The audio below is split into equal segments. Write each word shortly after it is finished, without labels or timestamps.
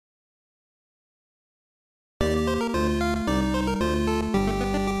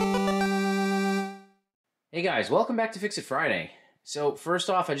Hey guys, welcome back to Fix It Friday. So first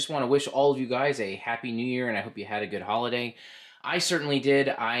off, I just want to wish all of you guys a happy new year and I hope you had a good holiday. I certainly did.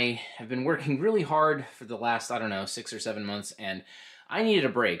 I have been working really hard for the last, I don't know, 6 or 7 months, and I needed a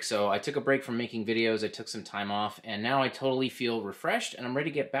break. So I took a break from making videos, I took some time off, and now I totally feel refreshed and I'm ready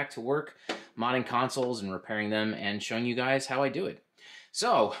to get back to work, modding consoles and repairing them and showing you guys how I do it.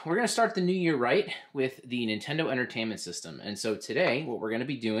 So, we're going to start the new year right with the Nintendo Entertainment System. And so today, what we're going to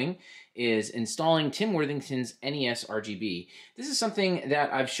be doing is installing Tim Worthington's NESRGB. This is something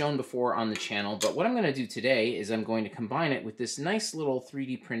that I've shown before on the channel, but what I'm going to do today is I'm going to combine it with this nice little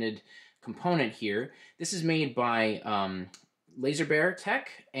 3D printed component here. This is made by Bear Tech,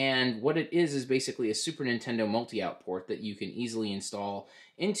 and what it is basically a Super Nintendo multi-out port that you can easily install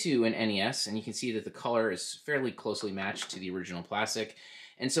into an NES, and you can see that the color is fairly closely matched to the original plastic.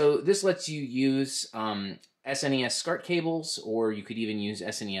 And so this lets you use SNES SCART cables, or you could even use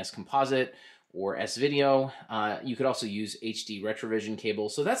SNES composite or S-Video. You could also use HD Retrovision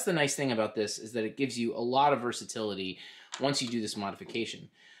cables. So that's the nice thing about this, is that it gives you a lot of versatility once you do this modification.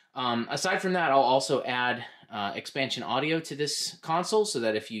 Aside from that, I'll also add expansion audio to this console so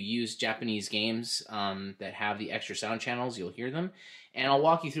that if you use Japanese games that have the extra sound channels, you'll hear them. And I'll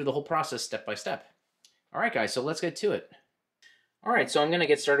walk you through the whole process step by step. All right, guys, so let's get to it. All right, so I'm going to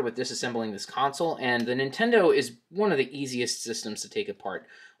get started with disassembling this console, and the Nintendo is one of the easiest systems to take apart.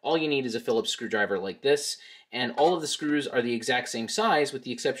 All you need is a Phillips screwdriver like this, and all of the screws are the exact same size with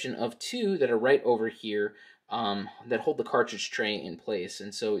the exception of two that are right over here that hold the cartridge tray in place.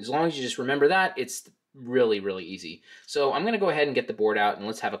 And so as long as you just remember that, it's really, really easy. So I'm going to go ahead and get the board out and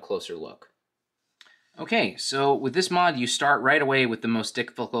let's have a closer look. Okay, so with this mod, you start right away with the most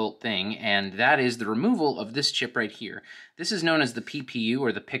difficult thing, and that is the removal of this chip right here. This is known as the PPU,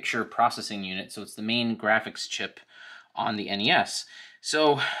 or the Picture Processing Unit, so it's the main graphics chip on the NES.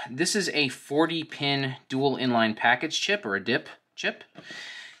 So this is a 40-pin dual inline package chip, or a DIP chip.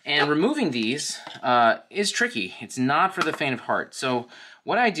 And removing these is tricky. It's not for the faint of heart. So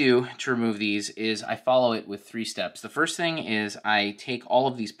what I do to remove these is I follow it with 3 steps. The first thing is I take all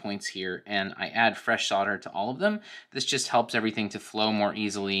of these points here and I add fresh solder to all of them. This just helps everything to flow more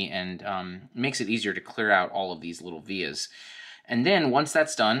easily and makes it easier to clear out all of these little vias. And then once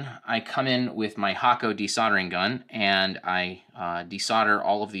that's done, I come in with my Hakko desoldering gun and I desolder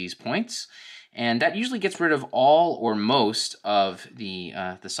all of these points. And that usually gets rid of all or most of the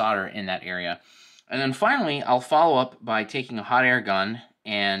solder in that area. And then finally, I'll follow up by taking a hot air gun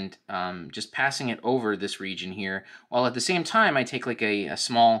and just passing it over this region here, while at the same time I take like a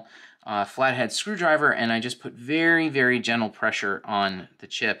small flathead screwdriver and I just put very, very gentle pressure on the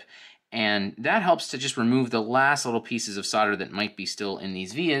chip. And that helps to just remove the last little pieces of solder that might be still in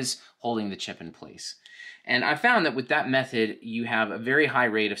these vias holding the chip in place. And I found that with that method, you have a very high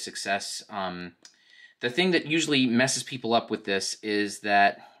rate of success. The thing that usually messes people up with this is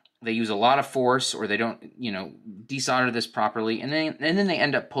that they use a lot of force, or they don't, desolder this properly, and then they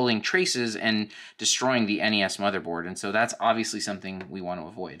end up pulling traces and destroying the NES motherboard. And so that's obviously something we want to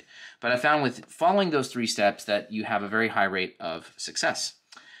avoid. But I found with following those 3 steps that you have a very high rate of success.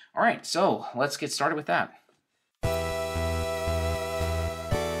 All right, so let's get started with that.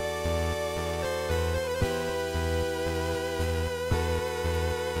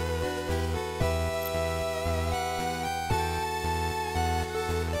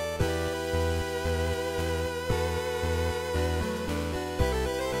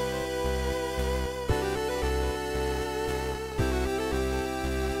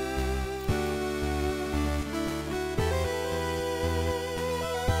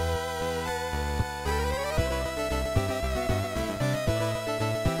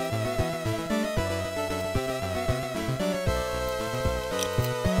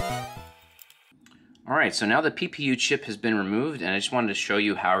 Alright, so now the PPU chip has been removed, and I just wanted to show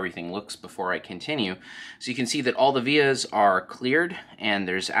you how everything looks before I continue. So you can see that all the vias are cleared, and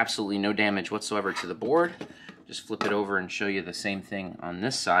there's absolutely no damage whatsoever to the board. Just flip it over and show you the same thing on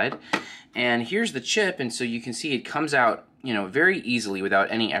this side. And here's the chip, and so you can see it comes out, very easily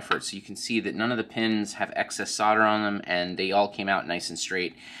without any effort. So you can see that none of the pins have excess solder on them, and they all came out nice and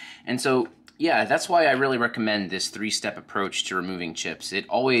straight. And so yeah, that's why I really recommend this 3-step approach to removing chips. It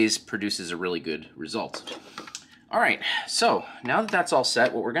always produces a really good result. All right, so now that that's all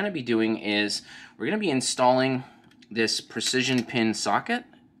set, what we're going to be doing is we're going to be installing this precision pin socket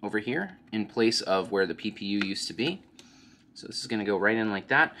over here in place of where the PPU used to be. So this is going to go right in like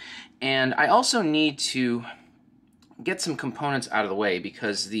that. And I also need to get some components out of the way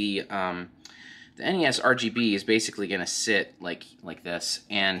because the NESRGB is basically going to sit like this.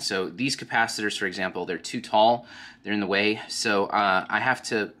 And so these capacitors, for example, they're too tall. They're in the way. So I have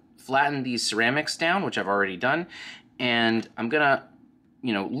to flatten these ceramics down, which I've already done, and I'm gonna,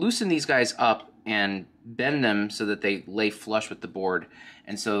 loosen these guys up and bend them so that they lay flush with the board,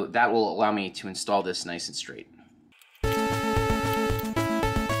 and so that will allow me to install this nice and straight.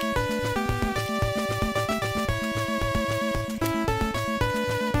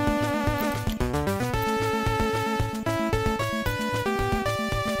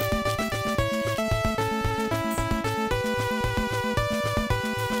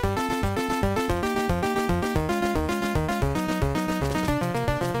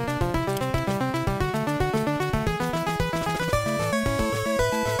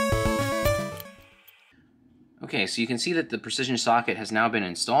 Okay, so you can see that the precision socket has now been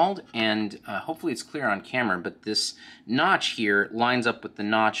installed, and hopefully it's clear on camera, but this notch here lines up with the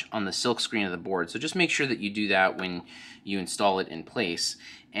notch on the silk screen of the board. So just make sure that you do that when you install it in place.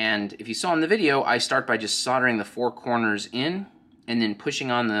 And if you saw in the video, I start by just soldering the 4 corners in and then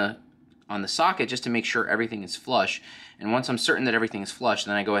pushing on the socket just to make sure everything is flush. And once I'm certain that everything is flush,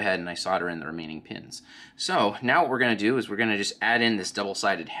 then I go ahead and I solder in the remaining pins. So now what we're going to do is we're going to just add in this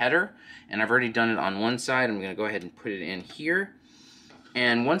double-sided header, and I've already done it on one side. I'm going to go ahead and put it in here.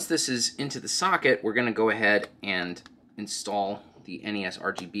 And once this is into the socket, we're going to go ahead and install the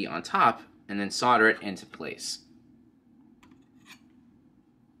NESRGB on top and then solder it into place.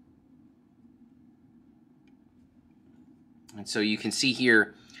 And so you can see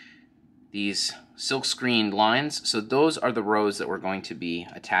here these silk screened lines. So those are the rows that we're going to be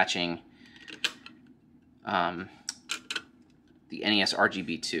attaching the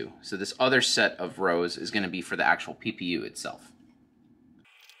NESRGB to. So this other set of rows is going to be for the actual PPU itself.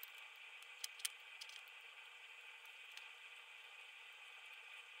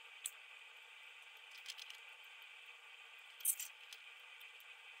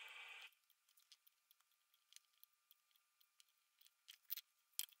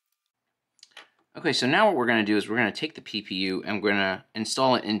 Okay, so now what we're going to do is we're going to take the PPU and we're going to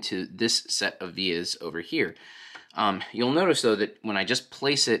install it into this set of vias over here. You'll notice though that when I just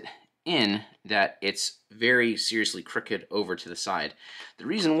place it in, that it's very seriously crooked over to the side. The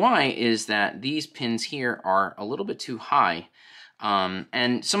reason why is that these pins here are a little bit too high.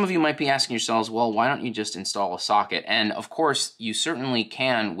 And some of you might be asking yourselves, well, why don't you just install a socket? And of course, you certainly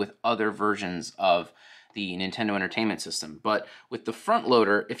can with other versions of the Nintendo Entertainment System. But with the front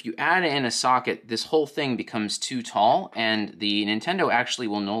loader, if you add in a socket, this whole thing becomes too tall, and the Nintendo actually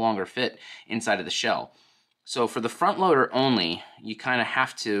will no longer fit inside of the shell. So for the front loader only, you kind of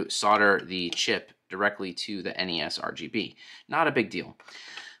have to solder the chip directly to the NESRGB. Not a big deal.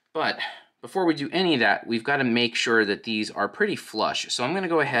 But before we do any of that, we've got to make sure that these are pretty flush. So I'm going to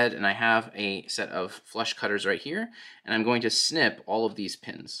go ahead and I have a set of flush cutters right here, and I'm going to snip all of these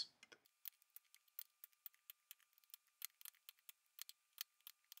pins.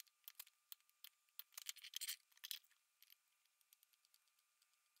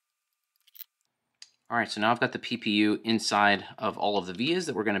 All right, so now I've got the PPU inside of all of the vias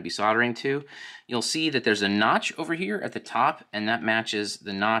that we're going to be soldering to. You'll see that there's a notch over here at the top, and that matches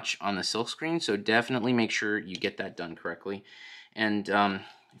the notch on the silk screen, so definitely make sure you get that done correctly. And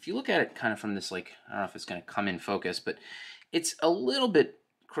if you look at it kind of from this, like, I don't know if it's going to come in focus, but it's a little bit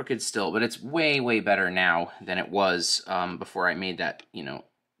crooked still, but it's way, way better now than it was before I made that,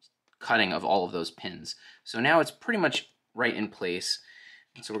 cutting of all of those pins. So now it's pretty much right in place.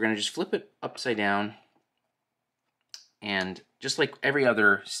 So we're going to just flip it upside down, and just like every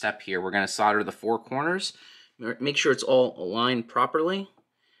other step here, we're going to solder the 4 corners, make sure it's all aligned properly,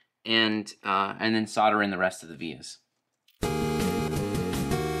 and then solder in the rest of the vias.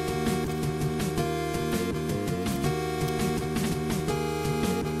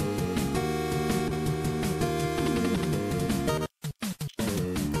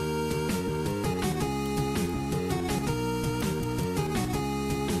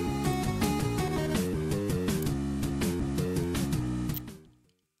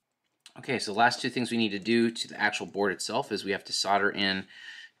 Okay, so the last 2 things we need to do to the actual board itself is we have to solder in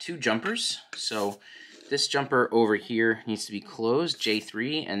 2 jumpers. So this jumper over here needs to be closed,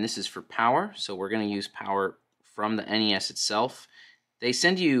 J3, and this is for power. So we're going to use power from the NES itself. They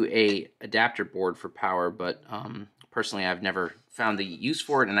send you a adapter board for power, but personally I've never found the use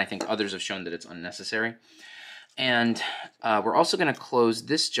for it, and I think others have shown that it's unnecessary. And we're also going to close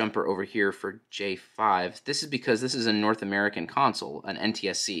this jumper over here for J5. This is because this is a North American console, an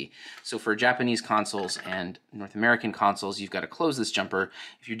NTSC. So for Japanese consoles and North American consoles, you've got to close this jumper.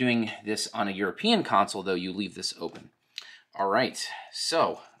 If you're doing this on a European console, though, you leave this open. All right,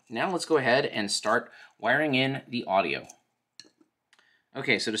 so now let's go ahead and start wiring in the audio.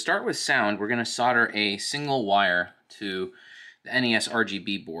 Okay, so to start with sound, we're going to solder a single wire to the NES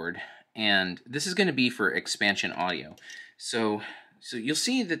RGB board, and this is going to be for expansion audio. So you'll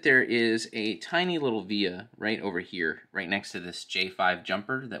see that there is a tiny little via right over here, right next to this J5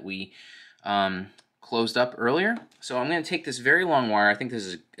 jumper that we closed up earlier. So I'm going to take this very long wire, I think this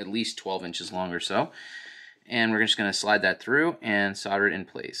is at least 12 inches long or so, and we're just going to slide that through and solder it in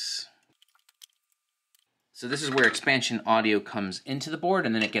place. So this is where expansion audio comes into the board,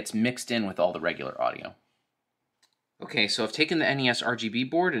 and then it gets mixed in with all the regular audio. Okay, so I've taken the NES RGB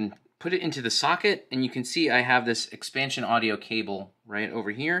board and put it into the socket, and you can see I have this expansion audio cable right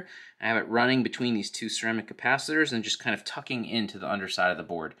over here. I have it running between these two ceramic capacitors and just kind of tucking into the underside of the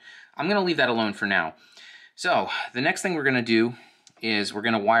board. I'm going to leave that alone for now. So the next thing we're going to do is we're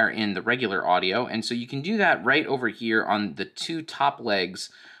going to wire in the regular audio, and so you can do that right over here on the two top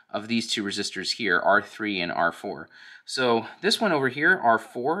legs of these two resistors here, R3 and R4. So this one over here,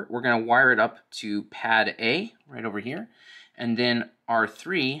 R4, we're going to wire it up to pad A right over here, and then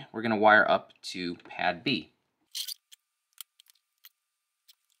R3, we're going to wire up to pad B.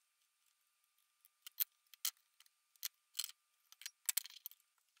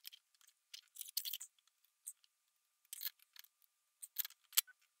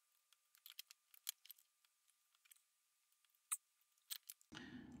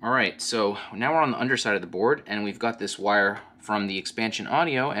 All right, so now we're on the underside of the board, and we've got this wire from the expansion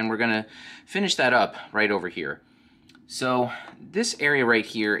audio, and we're going to finish that up right over here. So this area right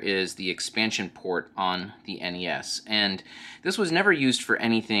here is the expansion port on the NES, and this was never used for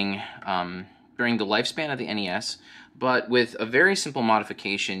anything during the lifespan of the NES, but with a very simple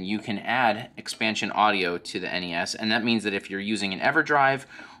modification, you can add expansion audio to the NES, and that means that if you're using an EverDrive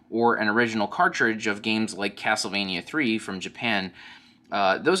or an original cartridge of games like Castlemania 3 from Japan,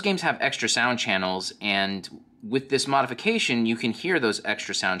 those games have extra sound channels, and with this modification, you can hear those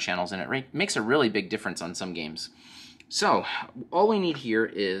extra sound channels, and it makes a really big difference on some games. So, all we need here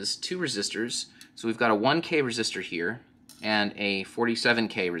is two resistors. So we've got a 1K resistor here, and a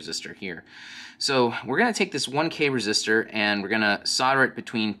 47K resistor here. So we're going to take this 1K resistor, and we're going to solder it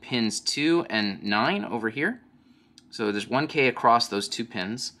between pins 2 and 9 over here. So there's 1K across those two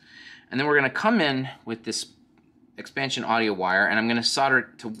pins. And then we're going to come in with this expansion audio wire, and I'm going to solder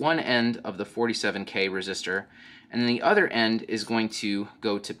it to one end of the 47K resistor, and then the other end is going to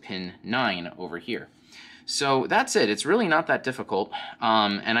go to pin 9 over here. So that's it. It's really not that difficult,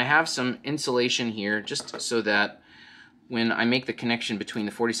 and I have some insulation here just so that when I make the connection between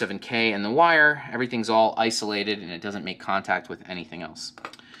the 47K and the wire, everything's all isolated and it doesn't make contact with anything else.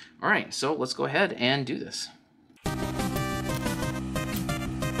 All right, so let's go ahead and do this.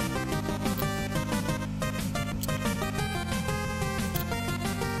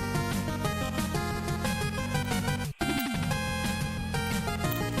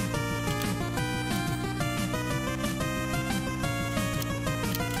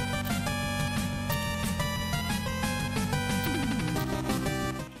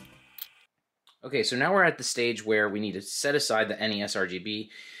 Okay, so now we're at the stage where we need to set aside the NES RGB,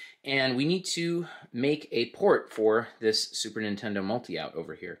 and we need to make a port for this Super Nintendo multi-out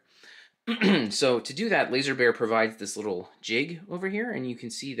over here. So to do that, LaserBear provides this little jig over here, and you can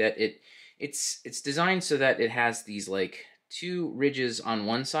see that it's designed so that it has these like two ridges on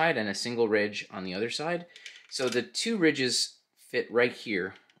one side and a single ridge on the other side. So the two ridges fit right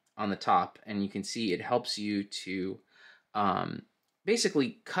here on the top, and you can see it helps you to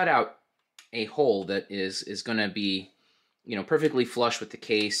basically cut out a hole that is going to be, you know, perfectly flush with the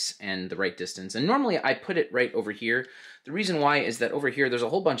case and the right distance. And normally I put it right over here. The reason why is that over here there's a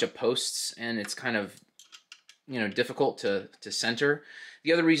whole bunch of posts, and it's kind of, you know, difficult to center.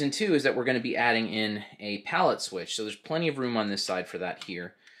 The other reason too is that we're going to be adding in a pallet switch, so there's plenty of room on this side for that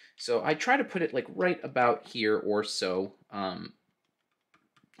here. So I try to put it like right about here or so,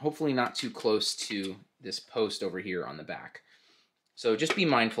 hopefully not too close to this post over here on the back. So just be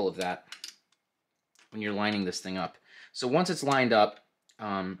mindful of that when you're lining this thing up. So once it's lined up,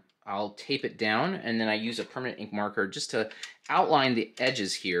 I'll tape it down, and then I use a permanent ink marker just to outline the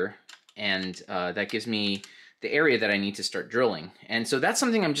edges here, and that gives me the area that I need to start drilling. And so that's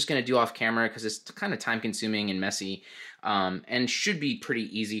something I'm just going to do off camera because it's kind of time consuming and messy, and should be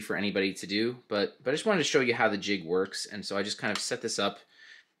pretty easy for anybody to do, but I just wanted to show you how the jig works. And so I just kind of set this up,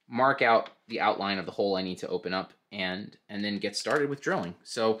 mark out the outline of the hole I need to open up, and then get started with drilling.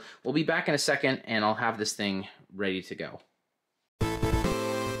 So we'll be back in a second, and I'll have this thing ready to go.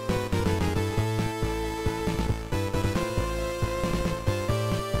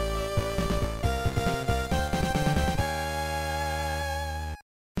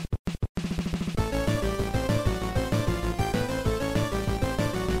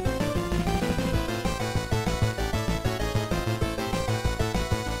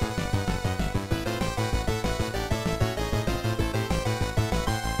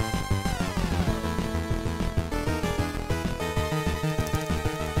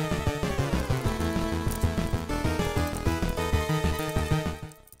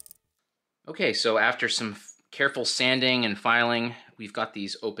 Okay, so after some careful sanding and filing, we've got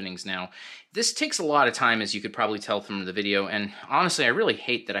these openings now. This takes a lot of time, as you could probably tell from the video, and honestly, I really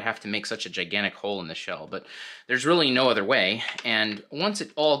hate that I have to make such a gigantic hole in the shell, but there's really no other way, and once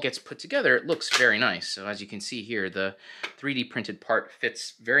it all gets put together, it looks very nice. So as you can see here, the 3D printed part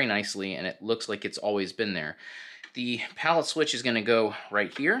fits very nicely, and it looks like it's always been there. The pallet switch is going to go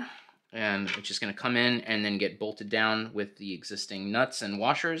right here, and it's just going to come in and then get bolted down with the existing nuts and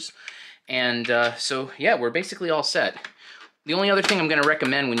washers. And so, yeah, we're basically all set. The only other thing I'm going to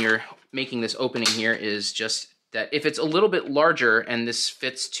recommend when you're making this opening here is just that if it's a little bit larger and this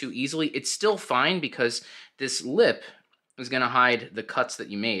fits too easily, it's still fine because this lip is going to hide the cuts that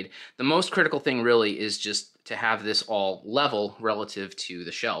you made. The most critical thing really is just to have this all level relative to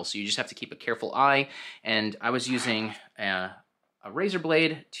the shell. So you just have to keep a careful eye, and I was using a razor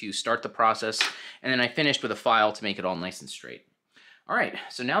blade to start the process, and then I finished with a file to make it all nice and straight. All right,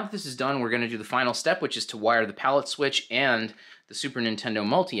 so now that this is done, we're going to do the final step, which is to wire the pallet switch and the Super Nintendo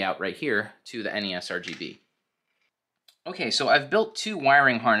multi-out right here to the NESRGB. Okay, so I've built two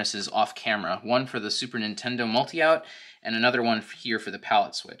wiring harnesses off camera, one for the Super Nintendo multi-out and another one here for the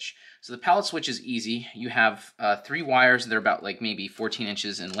pallet switch. So the pallet switch is easy. You have 3 wires, they're about like maybe 14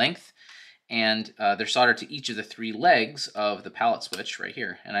 inches in length, and they're soldered to each of the 3 legs of the pallet switch right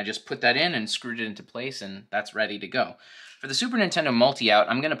here. And I just put that in and screwed it into place, and that's ready to go. For the Super Nintendo multi-out,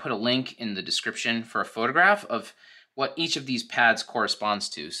 I'm going to put a link in the description for a photograph of what each of these pads corresponds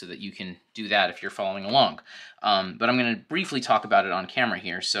to so that you can do that if you're following along. But I'm going to briefly talk about it on camera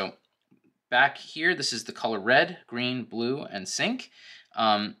here. So back here, this is the color red, green, blue, and sync.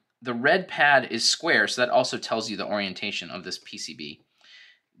 The red pad is square, so that also tells you the orientation of this PCB.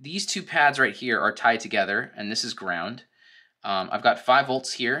 These 2 pads right here are tied together, and this is ground. I've got 5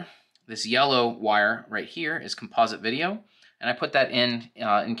 volts here. This yellow wire right here is composite video, and I put that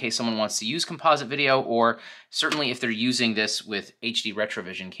in case someone wants to use composite video, or certainly if they're using this with HD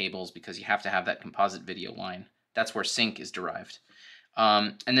Retrovision cables, because you have to have that composite video line. That's where sync is derived.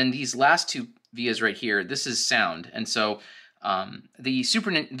 And then these last 2 vias right here, this is sound, and so the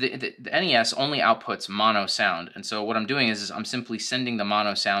NES only outputs mono sound, and so what I'm doing is I'm simply sending the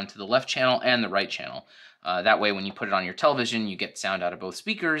mono sound to the left channel and the right channel. That way when you put it on your television, you get sound out of both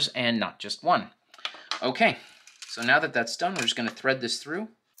speakers and not just one. Okay, so now that that's done, we're just going to thread this through.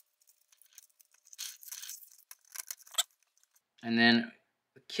 And then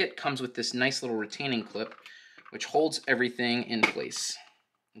the kit comes with this nice little retaining clip, which holds everything in place.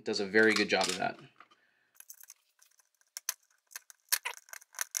 It does a very good job of that.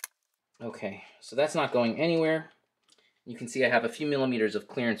 Okay, so that's not going anywhere. You can see I have a few millimeters of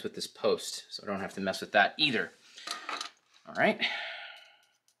clearance with this post, so I don't have to mess with that either. All right.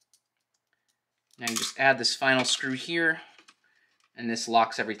 Now you just add this final screw here, and this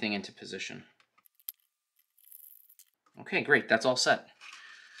locks everything into position. Okay, great, that's all set.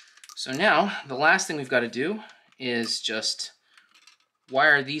 So now, the last thing we've got to do is just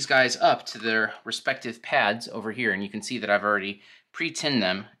wire these guys up to their respective pads over here, and you can see that I've already pre-tinned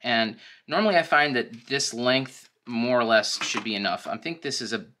them, and normally I find that this length more or less should be enough. I think this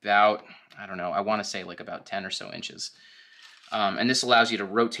is about, I don't know, I want to say like about 10 or so inches. And this allows you to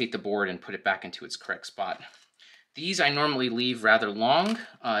rotate the board and put it back into its correct spot. These I normally leave rather long,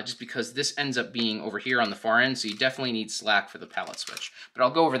 just because this ends up being over here on the far end, so you definitely need slack for the pallet switch. But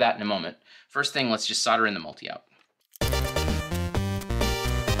I'll go over that in a moment. First thing, let's just solder in the multi-out.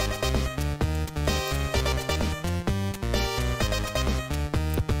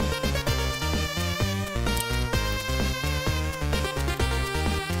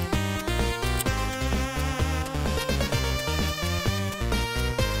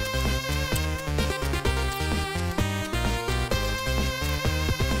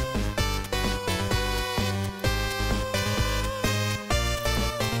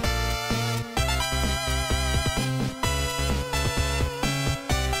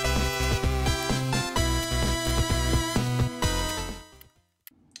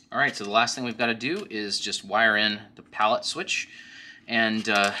 Alright, so the last thing we've got to do is just wire in the pallet switch. And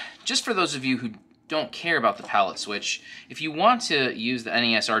just for those of you who don't care about the pallet switch, if you want to use the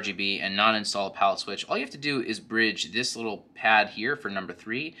NESRGB and not install a pallet switch, all you have to do is bridge this little pad here for number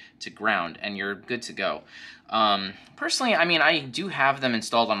 3 to ground, and you're good to go. Personally, I mean, I do have them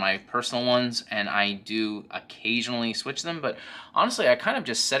installed on my personal ones, and I do occasionally switch them, but honestly, I kind of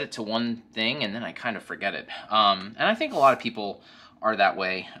just set it to one thing, and then I kind of forget it. And I think a lot of people are that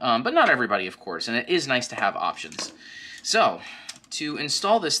way, but not everybody, of course, and it is nice to have options. So, to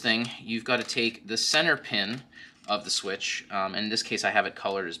install this thing, you've got to take the center pin of the switch, in this case I have it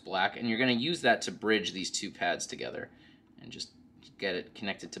colored as black, and you're going to use that to bridge these 2 pads together, and just get it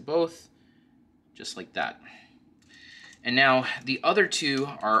connected to both, just like that. And now the other two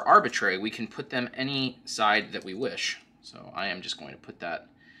are arbitrary. We can put them any side that we wish. So I am just going to put that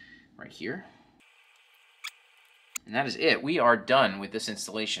right here. And that is it. We are done with this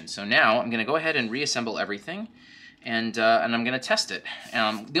installation. So now I'm going to go ahead and reassemble everything, and I'm going to test it.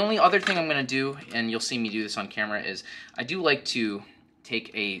 The only other thing I'm going to do, and you'll see me do this on camera, is I do like to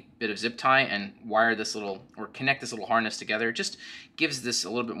take a bit of zip tie and wire this little, or connect this little harness together. It just gives this a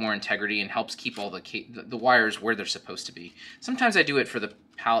little bit more integrity and helps keep all the wires where they're supposed to be. Sometimes I do it for the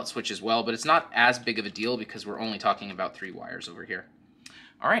palette switch as well, but it's not as big of a deal because we're only talking about 3 wires over here.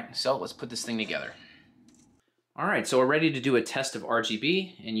 All right, so let's put this thing together. All right, so we're ready to do a test of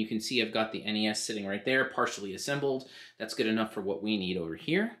RGB, and you can see I've got the NES sitting right there, partially assembled. That's good enough for what we need over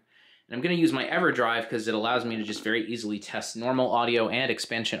here. And I'm going to use my EverDrive because it allows me to just very easily test normal audio and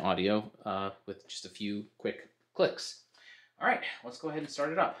expansion audio with just a few quick clicks. All right, let's go ahead and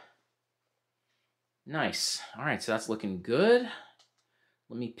start it up. Nice. All right, so that's looking good.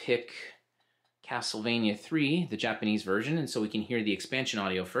 Let me pick Castlemania 3, the Japanese version, and so we can hear the expansion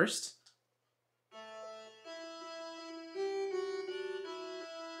audio first.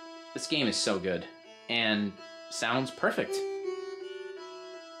 This game is so good and sounds perfect.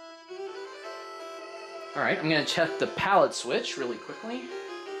 All right, I'm gonna check the palette switch really quickly.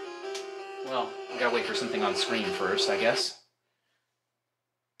 Well, I gotta wait for something on screen first, I guess.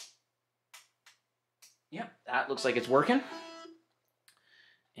 Yep, that looks like it's working.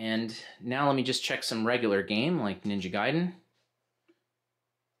 And now let me just check some regular game like Ninja Gaiden.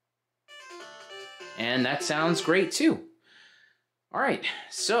 And that sounds great too. All right,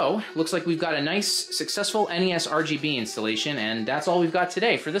 so looks like we've got a nice, successful NES RGB installation, and that's all we've got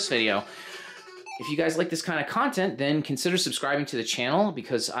today for this video. If you guys like this kind of content, then consider subscribing to the channel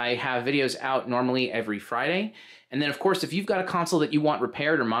because I have videos out normally every Friday. And then, of course, if you've got a console that you want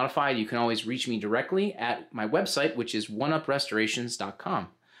repaired or modified, you can always reach me directly at my website, which is oneuprestorations.com.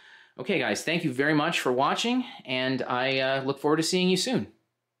 Okay, guys, thank you very much for watching, and I look forward to seeing you soon.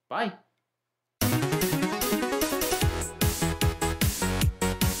 Bye.